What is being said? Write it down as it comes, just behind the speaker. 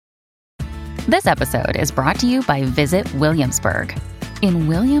This episode is brought to you by Visit Williamsburg. In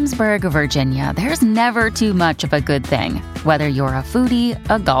Williamsburg, Virginia, there's never too much of a good thing. Whether you're a foodie,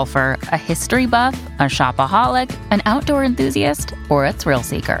 a golfer, a history buff, a shopaholic, an outdoor enthusiast, or a thrill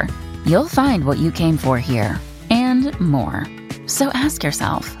seeker, you'll find what you came for here and more. So ask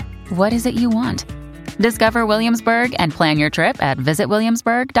yourself, what is it you want? Discover Williamsburg and plan your trip at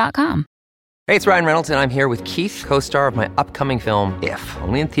visitwilliamsburg.com. Hey, it's Ryan Reynolds, and I'm here with Keith, co-star of my upcoming film, If,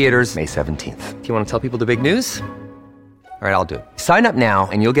 only in theaters May 17th. Do you want to tell people the big news? All right, I'll do it. Sign up now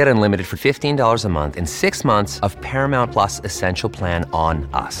and you'll get unlimited for $15 a month and 6 months of Paramount Plus Essential Plan on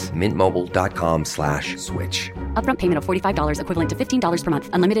us. MintMobile.com/switch. Upfront payment of $45 equivalent to $15 per month.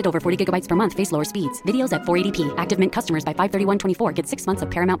 Unlimited over 40 gigabytes per month. Face lower speeds. Videos at 480p. Active Mint customers by 531.24 get 6 months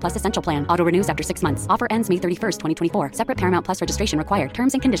of Paramount Plus Essential Plan. Auto renews after 6 months. Offer ends May 31st, 2024. Separate Paramount Plus registration required.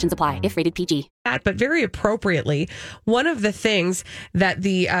 Terms and conditions apply if rated PG. But very appropriately, one of the things that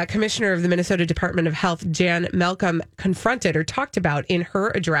the commissioner of the Minnesota Department of Health, Jan Malcolm, confronted or talked about in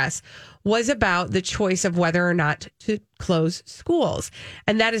her address was about the choice of whether or not to close schools.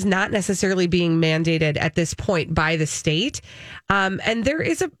 And that is not necessarily being mandated at this point by the state. And there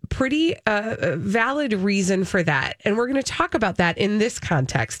is a pretty valid reason for that. And we're going to talk about that in this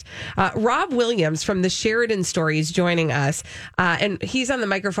context. Rob Williams from the Sheridan Story is joining us. And he's on the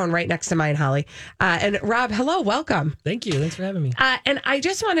microphone right next to mine, Holly. And Rob, hello, welcome. Thank you. Thanks for having me. And I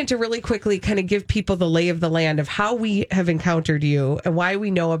just wanted to really quickly kind of give people the lay of the land of how we have encountered you and why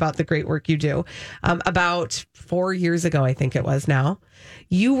we know about the great work you do. About 4 years ago, I think it was now,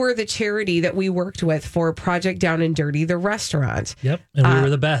 you were the charity that we worked with for Project Down and Dirty, the restaurant. Yep. And we were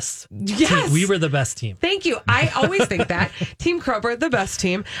the best. Yes. We were the best team. Thank you. I always think that. Team Krober, the best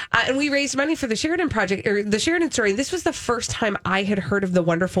team. And we raised money for the Sheridan Project, or the Sheridan Story. This was the first time I had heard of the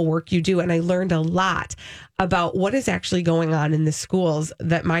wonderful work you do. And I learned a lot about what is actually going on in the schools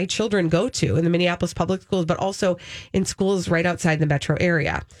that my children go to, in the Minneapolis public schools, but also in schools right outside the metro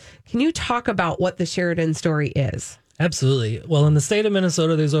area. Can you talk about what the Sheridan Story is? Absolutely. Well, in the state of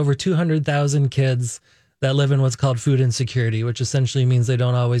Minnesota, there's over 200,000 kids that live in what's called food insecurity, which essentially means they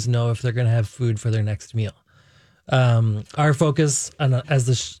don't always know if they're going to have food for their next meal. Our focus in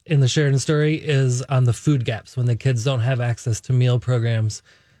the Sheridan Story is on the food gaps, when the kids don't have access to meal programs,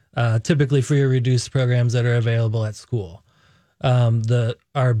 typically free or reduced programs that are available at school.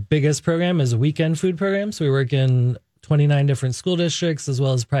 Our biggest program is a weekend food program. So we work in 29 different school districts, as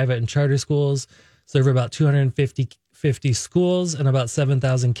well as private and charter schools. Serve about 250 schools and about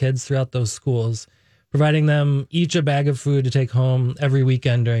 7,000 kids throughout those schools, providing them each a bag of food to take home every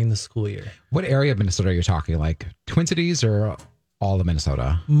weekend during the school year. What area of Minnesota are you talking? Like Twin Cities or all of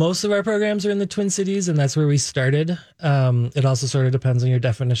Minnesota? Most of our programs are in the Twin Cities, and that's where we started. It also sort of depends on your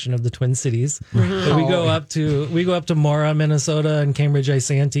definition of the Twin Cities. But we go up to Mora, Minnesota, and Cambridge,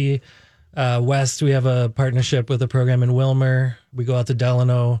 Isanti. West, we have a partnership with a program in Wilmer. We go out to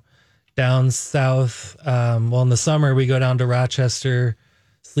Delano. Down south, in the summer, we go down to Rochester,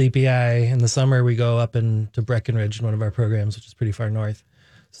 Sleepy Eye. In the summer, we go up to Breckenridge in one of our programs, which is pretty far north.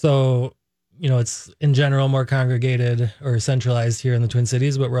 So, it's in general more congregated or centralized here in the Twin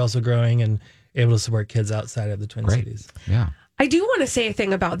Cities, but we're also growing and able to support kids outside of the Twin Cities. Yeah. I do want to say a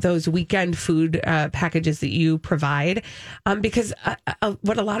thing about those weekend food packages that you provide, because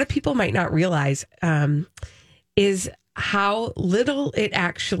what a lot of people might not realize is how little it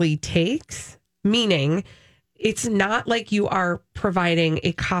actually takes, meaning it's not like you are providing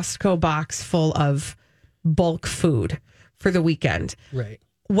a Costco box full of bulk food for the weekend. Right.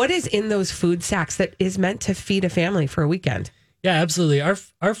 What is in those food sacks that is meant to feed a family for a weekend? Yeah, absolutely. Our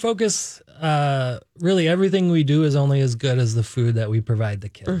focus, really everything we do is only as good as the food that we provide the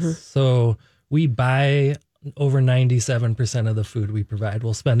kids. Mm-hmm. So we buy over 97% of the food we provide.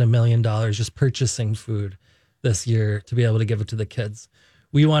 We'll spend $1 million just purchasing food this year to be able to give it to the kids.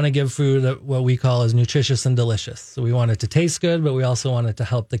 We want to give food that what we call is nutritious and delicious. So we want it to taste good, but we also want it to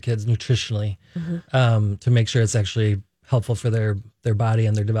help the kids nutritionally, to make sure it's actually helpful for their body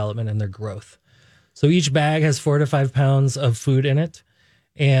and their development and their growth. So each bag has 4 to 5 pounds of food in it.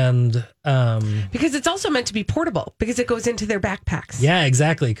 And because it's also meant to be portable, because it goes into their backpacks. Yeah,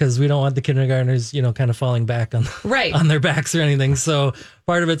 exactly. Because we don't want the kindergartners, kind of falling back on their backs or anything. So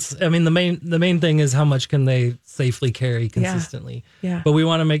part of it's, the main thing is how much can they safely carry consistently. Yeah. But we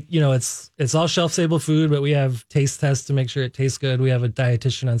want to make, it's all shelf stable food, but we have taste tests to make sure it tastes good. We have a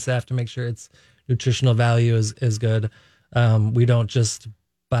dietitian on staff to make sure its nutritional value is good. We don't just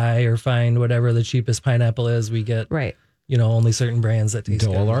buy or find whatever the cheapest pineapple is. We get only certain brands that taste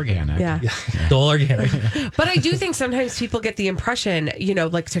Dole good. Organic. Yeah. Dole Organic. But I do think sometimes people get the impression,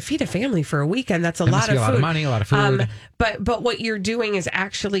 like to feed a family for a weekend, that's a lot of food. A lot of money, a lot of food. But what you're doing is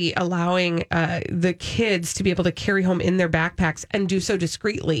actually allowing the kids to be able to carry home in their backpacks and do so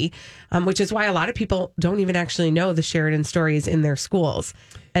discreetly, which is why a lot of people don't even actually know the Sheridan stories in their schools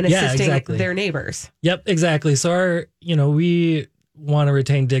and assisting their neighbors. Yep, exactly. So we want to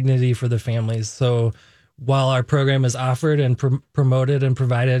retain dignity for the families. So while our program is offered and promoted and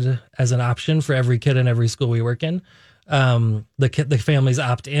provided as an option for every kid in every school we work in, the families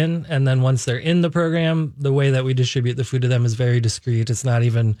opt in. And then once they're in the program, the way that we distribute the food to them is very discreet. It's not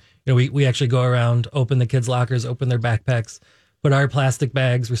even, we actually go around, open the kids' lockers, open their backpacks, put our plastic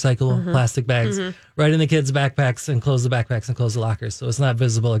bags, recyclable plastic bags, right in the kids' backpacks and close the backpacks and close the lockers. So it's not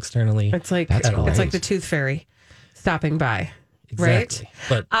visible externally. It's like the Tooth Fairy stopping by. Exactly.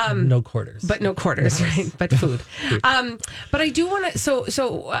 Right. But no quarters. But no quarters, right? But food. But I do want to,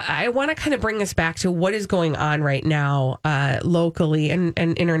 so I want to kind of bring us back to what is going on right now locally and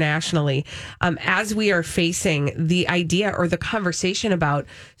internationally as we are facing the idea or the conversation about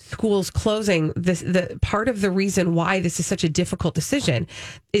schools closing. The part of the reason why this is such a difficult decision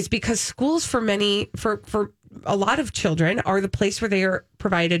is because schools for a lot of children are the place where they are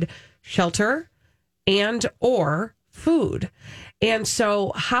provided shelter and or food. And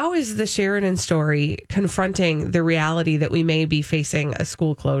so how is the Sheridan story confronting the reality that we may be facing a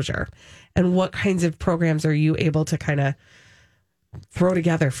school closure? And what kinds of programs are you able to kind of throw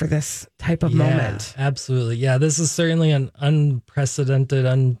together for this type of moment? Absolutely. Yeah, this is certainly an unprecedented,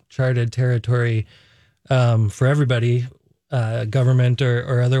 uncharted territory for everybody, government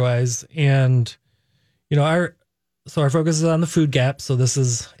or otherwise. And, our focus is on the food gap. So this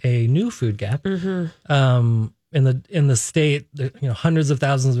is a new food gap. In the state, hundreds of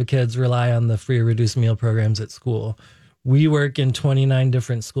thousands of kids rely on the free or reduced meal programs at school. We work in 29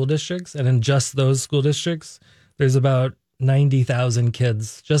 different school districts, and in just those school districts, there's about 90,000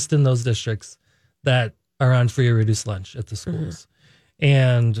 kids just in those districts that are on free or reduced lunch at the schools.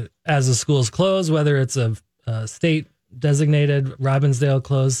 And as the schools close, whether it's a state designated, Robbinsdale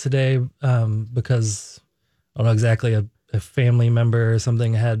closed today because I don't know exactly, a family member or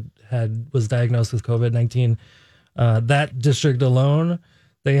something was diagnosed with COVID-19. That district alone,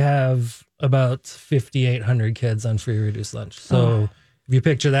 they have about 5,800 kids on free or reduced lunch. So if you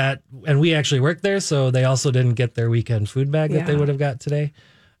picture that, and we actually work there, so they also didn't get their weekend food bag that they would have got today.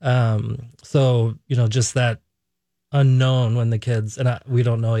 So, just that unknown when the kids, and we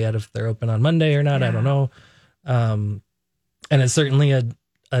don't know yet if they're open on Monday or not. I don't know. And it's certainly a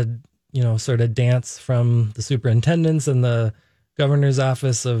sort of dance from the superintendents and the governor's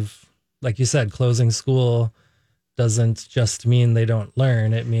office of, like you said, closing school doesn't just mean they don't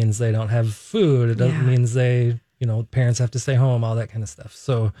learn. It means they don't have food. It doesn't means they, parents have to stay home, all that kind of stuff.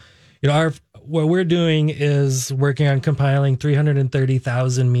 So, what we're doing is working on compiling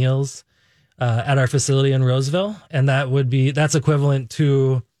 330,000 meals at our facility in Roseville. And that's equivalent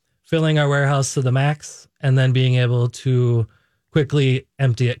to filling our warehouse to the max and then being able to quickly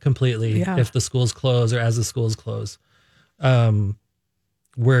empty it completely if the schools close or as the schools close.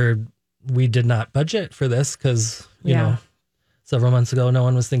 We did not budget for this because, several months ago, no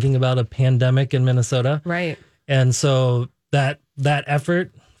one was thinking about a pandemic in Minnesota. Right. And so that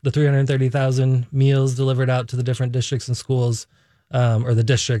effort, the 330,000 meals delivered out to the different districts and schools, or the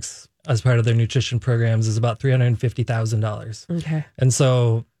districts as part of their nutrition programs, is about $350,000. Okay. And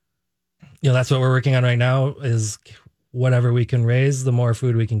so, that's what we're working on right now is whatever we can raise, the more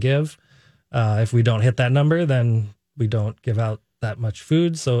food we can give. If we don't hit that number, then we don't give out that much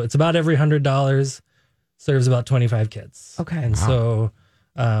food. So it's about every $100 serves about 25 kids. Okay. And so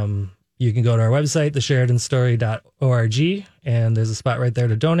you can go to our website, thesheridanstory.org, and there's a spot right there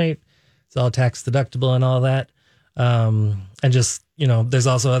to donate. It's all tax deductible and all that. And just, there's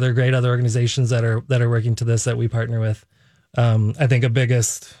also other organizations that are working to this that we partner with. I think the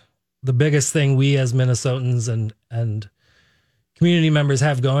biggest thing we as Minnesotans and community members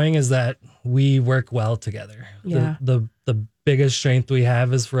have going is that we work well together. Yeah. The biggest strength we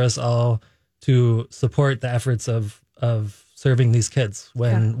have is for us all to support the efforts of serving these kids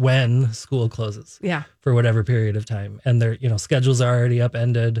when school closes. Yeah. For whatever period of time. And their, schedules are already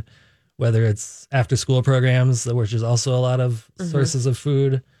upended, whether it's after school programs, which is also a lot of sources of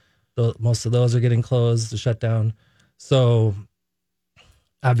food. Most of those are getting closed, shut down. So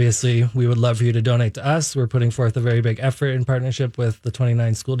obviously, we would love for you to donate to us. We're putting forth a very big effort in partnership with the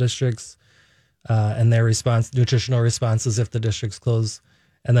 29 school districts and their nutritional responses if the districts close,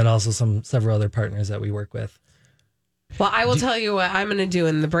 and then also several other partners that we work with. Well, I will tell you what I'm going to do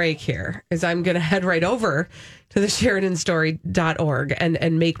in the break here is I'm going to head right over to the SheridanStory.org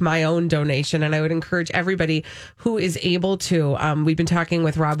and make my own donation. And I would encourage everybody who is able to. We've been talking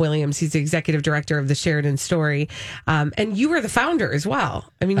with Rob Williams. He's the executive director of the Sheridan Story. And you were the founder as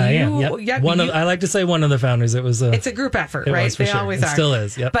well. I mean, I am. Yep. I like to say one of the founders. It's a group effort, right? They sure. Always it are. Still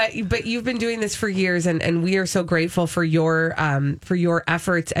is. Yep. But you've been doing this for years, and we are so grateful for your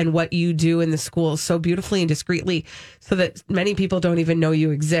efforts and what you do in the schools so beautifully and discreetly, so that many people don't even know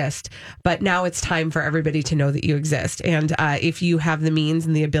you exist. But now it's time for everybody to know that you exist. And if you have the means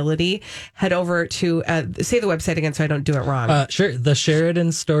and the ability, head over to say the website again so I don't do it wrong. Sure. The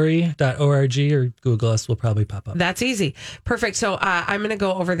SheridanStory.org or Google us will probably pop up. That's easy. Perfect. So I'm going to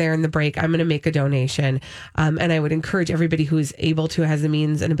go over there in the break. I'm going to make a donation. And I would encourage everybody who is able to, has the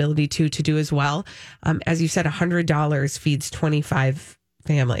means and ability to do as well. As you said, $100 feeds 25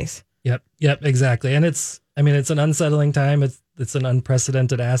 families. Yep, exactly. And it's an unsettling time. It's an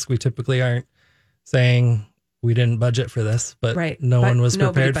unprecedented ask. We typically aren't saying we didn't budget for this, but no one was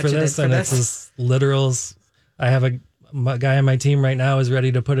prepared for this. And it's as literal as I have a guy on my team right now is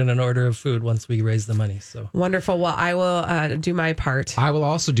ready to put in an order of food once we raise the money. So wonderful. Well, I will do my part. I will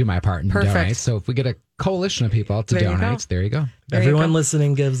also do my part and donate. So if we get a coalition of people to donate, there you go. Everyone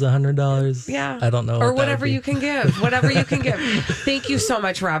listening gives $100. Yeah. I don't know. Or whatever you can give. Whatever you can give. Thank you so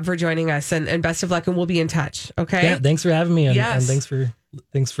much, Rob, for joining us, and best of luck, and we'll be in touch. Okay. Yeah. Thanks for having me. And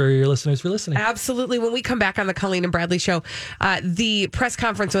thanks for your listeners for listening. Absolutely. When we come back on the Colleen and Bradley show, the press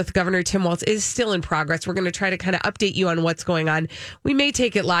conference with Governor Tim Walz is still in progress. We're going to try to kind of update you on what's going on. We may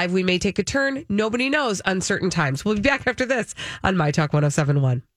take it live. We may take a turn. Nobody knows. Uncertain times. We'll be back after this on My Talk 107.1.